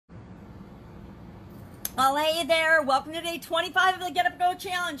Well, hey there. Welcome to day 25 of the Get Up Go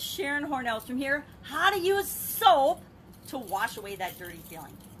Challenge. Sharon Hornellstrom here. How to use soap to wash away that dirty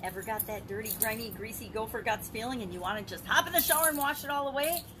feeling. Ever got that dirty, grimy, greasy gopher guts feeling and you want to just hop in the shower and wash it all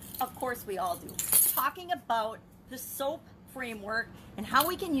away? Of course we all do. Talking about the soap framework and how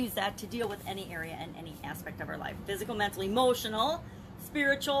we can use that to deal with any area and any aspect of our life. Physical, mental, emotional,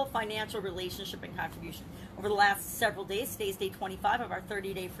 spiritual, financial, relationship, and contribution. Over the last several days, today's day 25 of our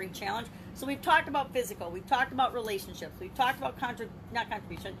 30-day free challenge. So we've talked about physical, we've talked about relationships, we've talked about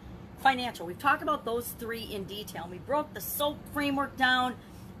financial. We've talked about those three in detail. We broke the SOAP framework down,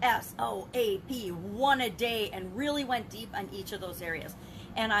 S-O-A-P, one a day, and really went deep on each of those areas.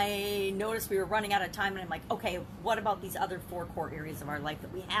 And I noticed we were running out of time, and I'm like, okay, what about these other four core areas of our life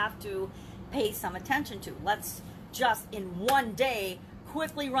that we have to pay some attention to? Let's just in one day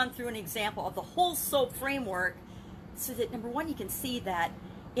quickly run through an example of the whole SOAP framework so that, number one, you can see that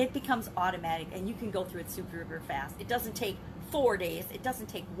it becomes automatic and you can go through it super fast. It doesn't take 4 days. It doesn't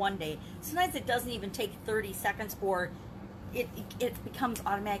take 1 day. Sometimes it doesn't even take 30 seconds, or it becomes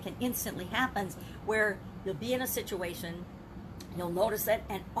automatic and instantly happens, where you'll be in a situation, you'll notice it,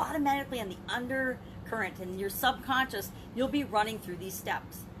 and automatically on the undercurrent in your subconscious, you'll be running through these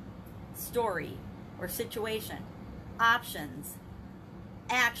steps. Story or situation, options,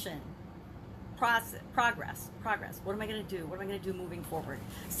 action, progress. What am I going to do? What am I going to do moving forward?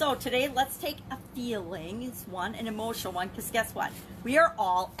 So today, let's take a feeling, it's one, an emotional one, because guess what? We are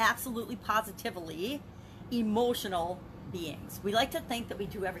all absolutely positively emotional beings. We like to think that we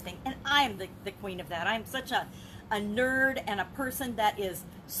do everything, and I am the queen of that. I'm such a nerd and a person that is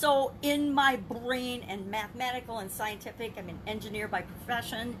so in my brain and mathematical and scientific. I'm an engineer by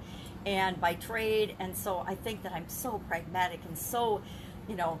profession and by trade, and so I think that I'm so pragmatic and so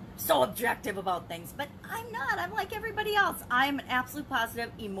so objective about things, but I'm not. I'm like everybody else. I'm an absolute positive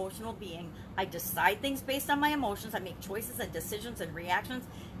emotional being. I decide things based on my emotions. I make choices and decisions and reactions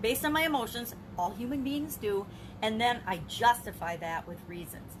based on my emotions. All human beings do. And then I justify that with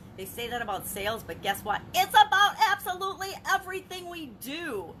reasons. They say that about sales, but guess what? It's about absolutely everything we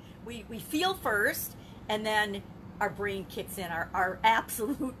do. We feel first, and then our brain kicks in. Our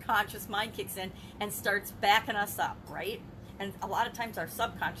absolute conscious mind kicks in and starts backing us up, right? And a lot of times our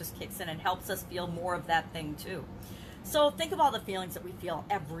subconscious kicks in and helps us feel more of that thing too. So think of all the feelings that we feel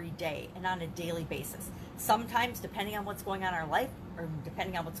every day and on a daily basis. Sometimes, depending on what's going on in our life, or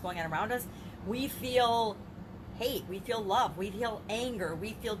depending on what's going on around us, we feel hate, we feel love, we feel anger,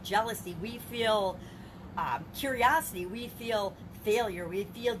 we feel jealousy, we feel curiosity, we feel failure, we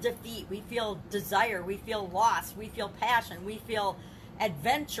feel defeat, we feel desire, we feel loss, we feel passion, we feel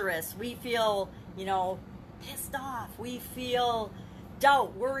adventurous, we feel, pissed off, we feel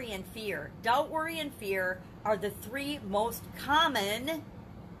doubt, worry, and fear. Doubt, worry, and fear are the three most common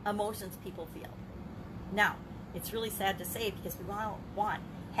emotions people feel. Now, it's really sad to say, because we want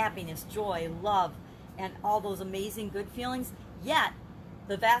happiness, joy, love, and all those amazing good feelings, yet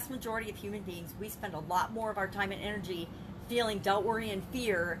the vast majority of human beings, we spend a lot more of our time and energy feeling doubt, worry, and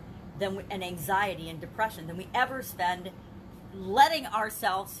fear and anxiety and depression than we ever spend letting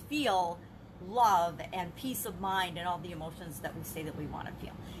ourselves feel love and peace of mind and all the emotions that we say that we want to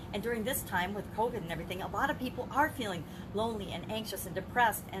feel. And during this time with COVID and everything, a lot of people are feeling lonely and anxious and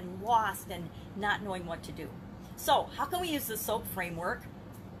depressed and lost and not knowing what to do. So how can we use the SOAP framework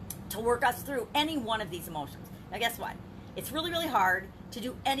to work us through any one of these emotions? Now guess what? It's really hard to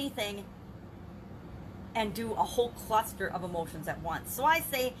do anything and do a whole cluster of emotions at once. So I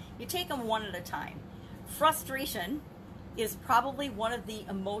say you take them one at a time. Frustration is probably one of the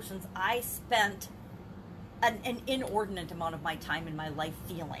emotions I spent an inordinate amount of my time in my life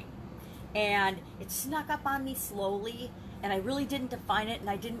feeling. And it snuck up on me slowly, and I really didn't define it, and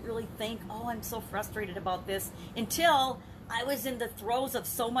I didn't really think, oh, I'm so frustrated about this, until I was in the throes of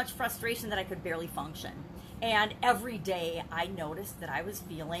so much frustration that I could barely function. And every day I noticed that I was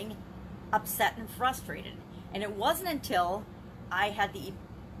feeling upset and frustrated. And it wasn't until I had the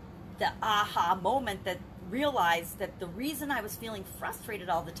aha moment that realized that the reason I was feeling frustrated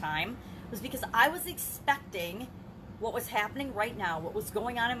all the time was because I was expecting what was happening right now, what was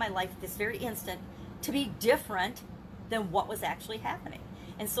going on in my life at this very instant, to be different than what was actually happening.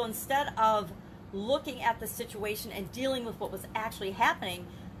 And so instead of looking at the situation and dealing with what was actually happening,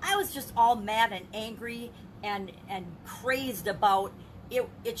 I was just all mad and angry and crazed about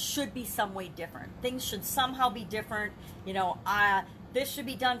it should be some way different. Things should somehow be different. This should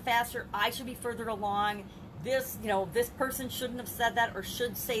be done faster. I should be further along. This person shouldn't have said that, or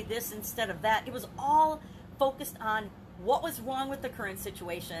should say this instead of that. It was all focused on what was wrong with the current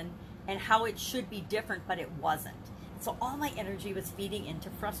situation and how it should be different, but it wasn't. So all my energy was feeding into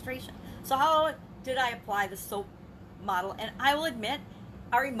frustration. So how did I apply the SOAP model? And I will admit,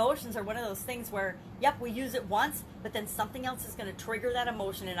 our emotions are one of those things where, yep, we use it once, but then something else is going to trigger that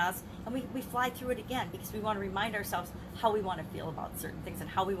emotion in us, and we fly through it again because we want to remind ourselves how we want to feel about certain things and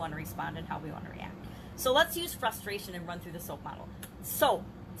how we want to respond and how we want to react. So let's use frustration and run through the SOAP model. So,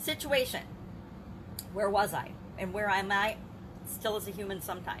 situation. Where was I? And where am I still as a human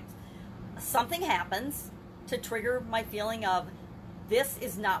sometimes? Something happens to trigger my feeling of, this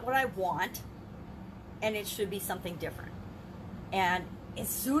is not what I want, and it should be something different. And as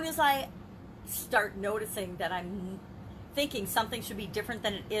soon as I start noticing that I'm thinking something should be different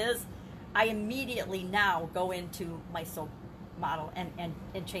than it is, I immediately now go into my SOAP model and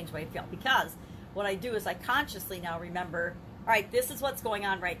change the way I feel. Because what I do is I consciously now remember, all right, this is what's going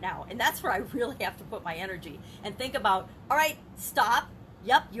on right now. And that's where I really have to put my energy and think about, all right, stop.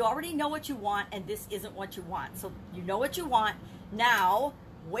 Yep, you already know what you want, and this isn't what you want. So you know what you want. Now,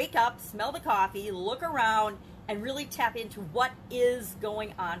 wake up, smell the coffee, look around, and really tap into what is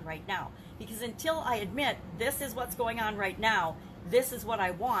going on right now. Because until I admit this is what's going on right now, this is what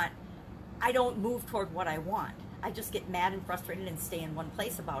I want, I don't move toward what I want. I just get mad and frustrated and stay in one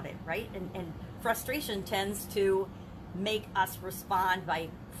place about it, right? And frustration tends to make us respond by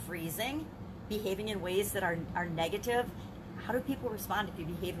freezing, behaving in ways that are negative. How do people respond if you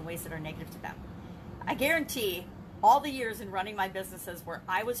behave in ways that are negative to them? I guarantee all the years in running my businesses where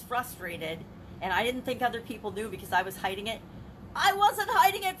I was frustrated and I didn't think other people knew because I was hiding it, I wasn't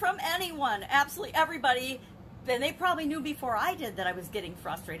hiding it from anyone. Absolutely everybody. And they probably knew before I did that I was getting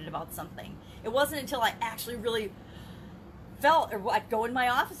frustrated about something. It wasn't until I actually really felt, or I'd go in my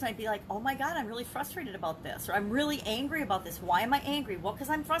office and I'd be like, oh my God, I'm really frustrated about this. Or I'm really angry about this. Why am I angry? Well, because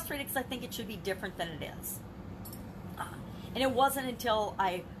I'm frustrated because I think it should be different than it is. And it wasn't until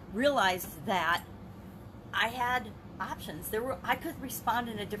I realized that I had options. I could respond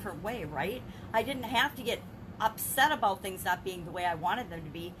in a different way, right? I didn't have to get upset about things not being the way I wanted them to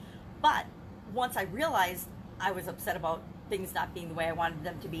be. But once I realized I was upset about things not being the way I wanted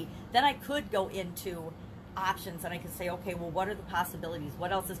them to be, then I could go into options and I could say, okay, well, what are the possibilities?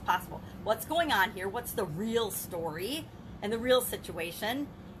 What else is possible? What's going on here? What's the real story and the real situation?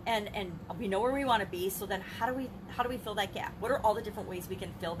 And we know where we want to be, so then how do we fill that gap? What are all the different ways we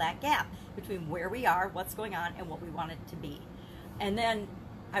can fill that gap between where we are, what's going on, and what we want it to be? And then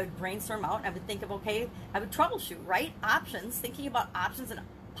I would brainstorm out, and I would think of, okay, I would troubleshoot, right? Options, thinking about options and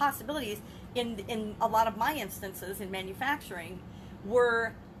possibilities in a lot of my instances in manufacturing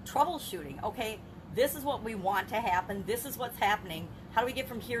were troubleshooting. Okay, this is what we want to happen. This is what's happening. How do we get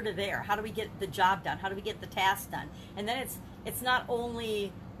from here to there? How do we get the job done? How do we get the task done? And then it's not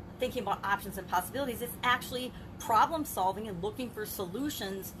only thinking about options and possibilities, it's actually problem solving and looking for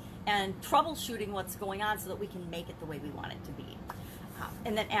solutions and troubleshooting what's going on so that we can make it the way we want it to be.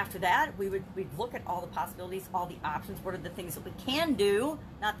 And then after that, we'd look at all the possibilities, all the options. What are the things that we can do,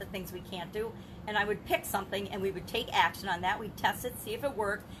 not the things we can't do? And I would pick something and we would take action on that. We'd test it, see if it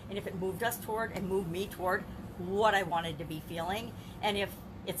worked, and if it moved us toward and moved me toward what I wanted to be feeling. And if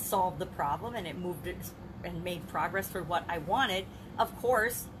it solved the problem and it moved it and made progress for what I wanted, of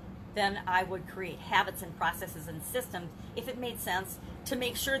course, then I would create habits and processes and systems, if it made sense, to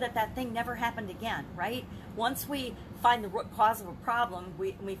make sure that that thing never happened again, right? Once we find the root cause of a problem,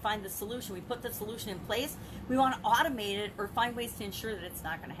 we find the solution, we put the solution in place, we want to automate it or find ways to ensure that it's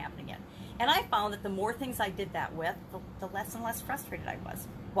not going to happen again. And I found that the more things I did that with, the less and less frustrated I was.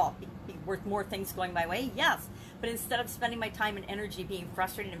 Well, were more things going my way? Yes. But instead of spending my time and energy being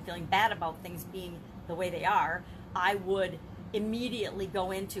frustrated and feeling bad about things being the way they are, I would immediately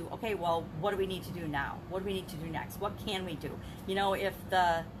go into, okay, well, what do we need to do now? What do we need to do next? What can we do? You know, if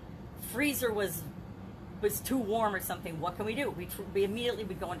the freezer was too warm or something, what can we do? We immediately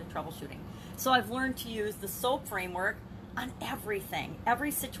would go into troubleshooting. So I've learned to use the SOAP framework on everything,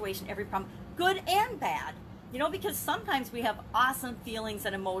 every situation, every problem, good and bad. You know, because sometimes we have awesome feelings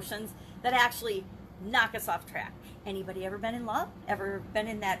and emotions that actually knock us off track. Anybody ever been in love? Ever been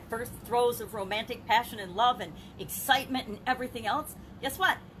in that first throes of romantic passion and love and excitement and everything else? Guess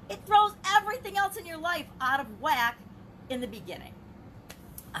what? It throws everything else in your life out of whack in the beginning.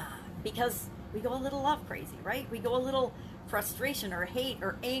 Because we go a little love crazy, right? We go a little frustration or hate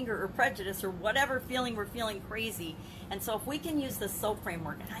or anger or prejudice or whatever feeling we're feeling crazy. And so if we can use the SOAP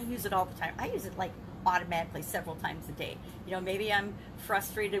framework, and I use it all the time. I use it like automatically several times a day. You know, maybe I'm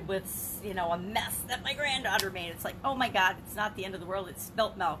frustrated with, you know, a mess that my granddaughter made. It's like, oh my God, it's not the end of the world. It's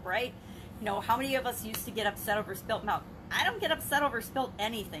spilt milk, right? You know, how many of us used to get upset over spilt milk? I don't get upset over spilt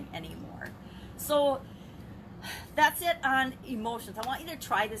anything anymore. So that's it on emotions. I want you to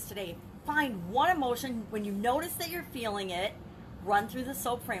try this today. Find one emotion when you notice that you're feeling it. run through the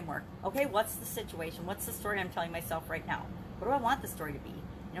SOAP framework. Okay, what's the situation? What's the story I'm telling myself right now? What do I want the story to be?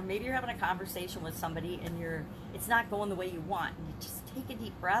 You know, maybe you're having a conversation with somebody and it's not going the way you want. And you just take a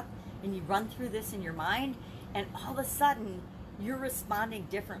deep breath and you run through this in your mind, and all of a sudden you're responding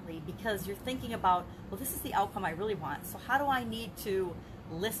differently because you're thinking about, well, this is the outcome I really want. So how do I need to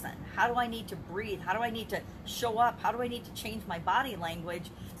listen? How do I need to breathe? How do I need to show up? How do I need to change my body language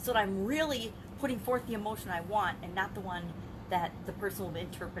so that I'm really putting forth the emotion I want and not the one that the person will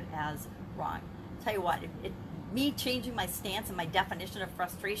interpret as wrong? I'll tell you what, me changing my stance and my definition of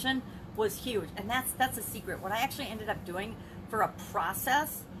frustration was huge. And that's a secret. What I actually ended up doing for a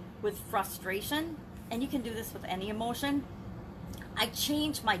process with frustration, and you can do this with any emotion, I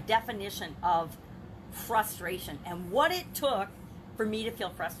changed my definition of frustration and what it took for me to feel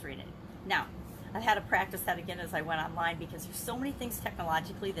frustrated. Now, I've had to practice that again as I went online because there's so many things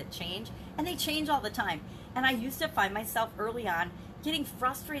technologically that change, and they change all the time. And I used to find myself early on getting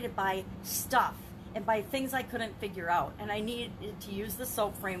frustrated by stuff and by things I couldn't figure out. And I needed to use the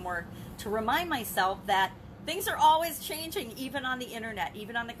SOAP framework to remind myself that things are always changing, even on the internet,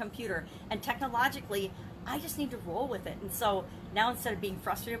 even on the computer. And technologically, I just need to roll with it. And so now, instead of being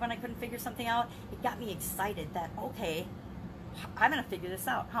frustrated when I couldn't figure something out, it got me excited that, okay, I'm going to figure this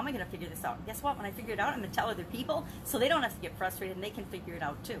out. How am I going to figure this out? And guess what? When I figure it out, I'm going to tell other people so they don't have to get frustrated and they can figure it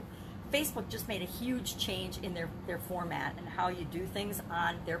out too. Facebook just made a huge change in their format and how you do things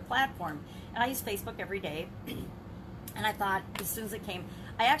on their platform. And I use Facebook every day. And I thought, as soon as it came,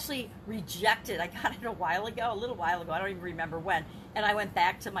 I actually rejected. I got it a little while ago. I don't even remember when. And I went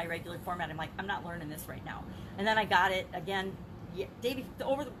back to my regular format. I'm like, I'm not learning this right now. And then I got it again. It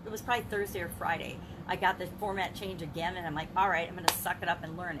was probably Thursday or Friday. I got the format change again, and I'm like, all right, I'm going to suck it up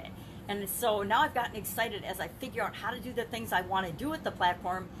and learn it. And so now I've gotten excited as I figure out how to do the things I want to do with the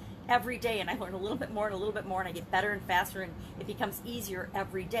platform every day, and I learn a little bit more and a little bit more, and I get better and faster, and it becomes easier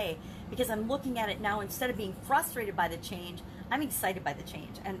every day because I'm looking at it now. Instead of being frustrated by the change, I'm excited by the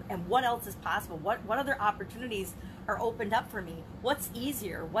change and what else is possible. What other opportunities are opened up for me? What's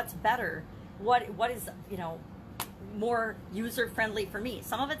easier? What's better? What is, more user-friendly for me?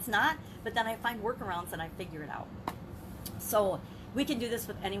 Some of it's not, but then I find workarounds and I figure it out. So we can do this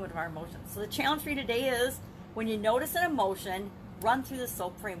with any one of our emotions. So the challenge for you today is, when you notice an emotion, run through the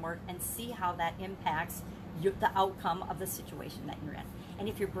SOAP framework and see how that impacts the outcome of the situation that you're in. And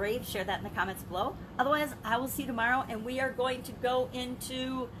if you're brave, share that in the comments below. Otherwise, I will see you tomorrow, and we are going to go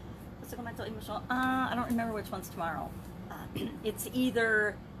into, what's the mental, emotional? I don't remember which one's tomorrow. It's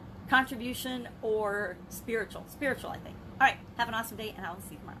either contribution or spiritual, I think. All right, have an awesome day, and I will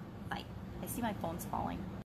see you tomorrow. Bye. I see my phone's falling.